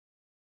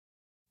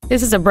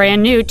This is a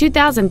brand new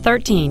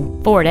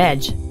 2013 Ford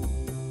Edge.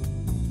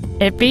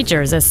 It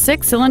features a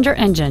 6-cylinder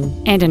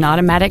engine and an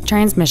automatic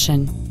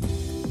transmission.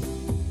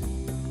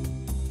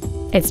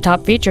 Its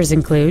top features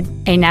include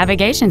a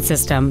navigation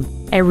system,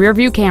 a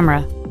rear-view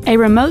camera, a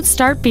remote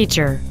start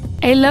feature,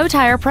 a low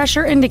tire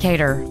pressure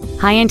indicator,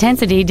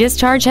 high-intensity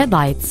discharge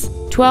headlights,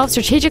 12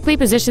 strategically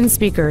positioned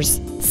speakers,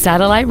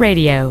 satellite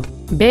radio,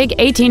 big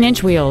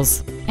 18-inch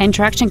wheels, and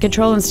traction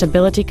control and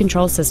stability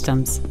control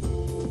systems.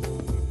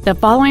 The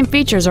following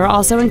features are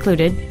also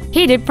included: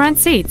 heated front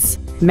seats,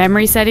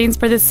 memory settings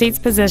for the seat's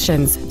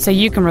positions so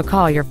you can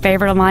recall your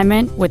favorite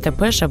alignment with the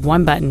push of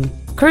one button,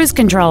 cruise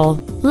control,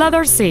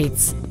 leather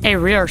seats, a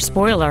rear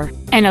spoiler,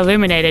 an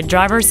illuminated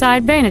driver's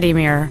side vanity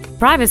mirror,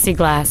 privacy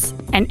glass,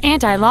 an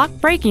anti-lock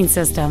braking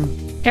system,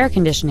 air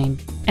conditioning,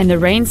 and the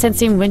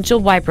rain-sensing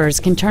windshield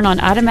wipers can turn on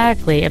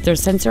automatically if their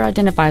sensor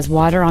identifies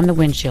water on the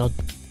windshield.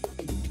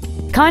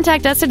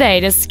 Contact us today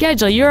to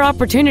schedule your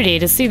opportunity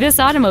to see this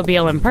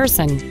automobile in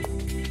person.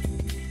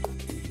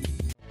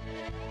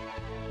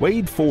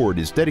 Wade Ford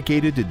is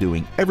dedicated to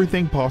doing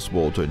everything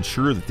possible to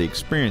ensure that the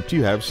experience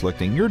you have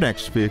selecting your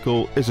next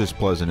vehicle is as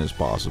pleasant as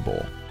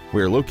possible.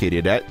 We are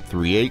located at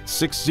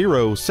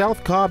 3860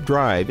 South Cobb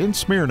Drive in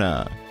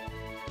Smyrna.